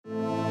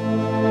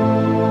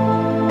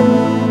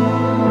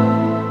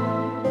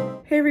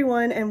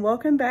and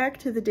welcome back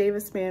to the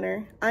Davis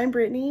Manor. I'm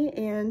Brittany,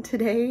 and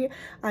today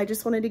I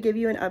just wanted to give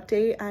you an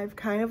update. I've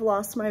kind of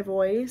lost my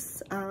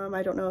voice.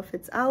 I don't know if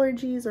it's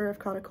allergies or I've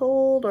caught a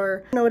cold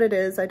or I don't know what it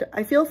is.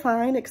 I feel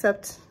fine,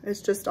 except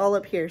it's just all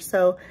up here.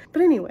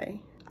 But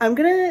anyway, I'm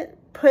gonna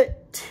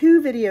put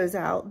two videos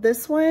out.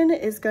 This one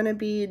is gonna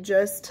be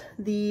just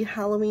the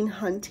Halloween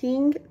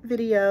hunting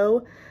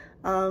video,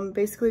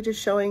 basically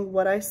just showing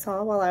what I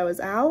saw while I was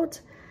out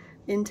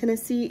in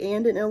Tennessee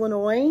and in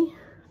Illinois.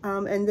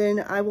 And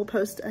then I will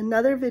post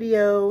another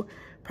video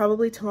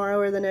probably tomorrow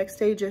or the next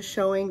day just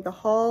showing the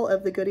haul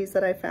of the goodies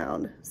that I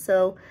found.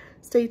 So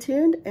stay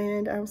tuned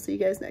and I will see you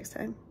guys next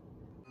time.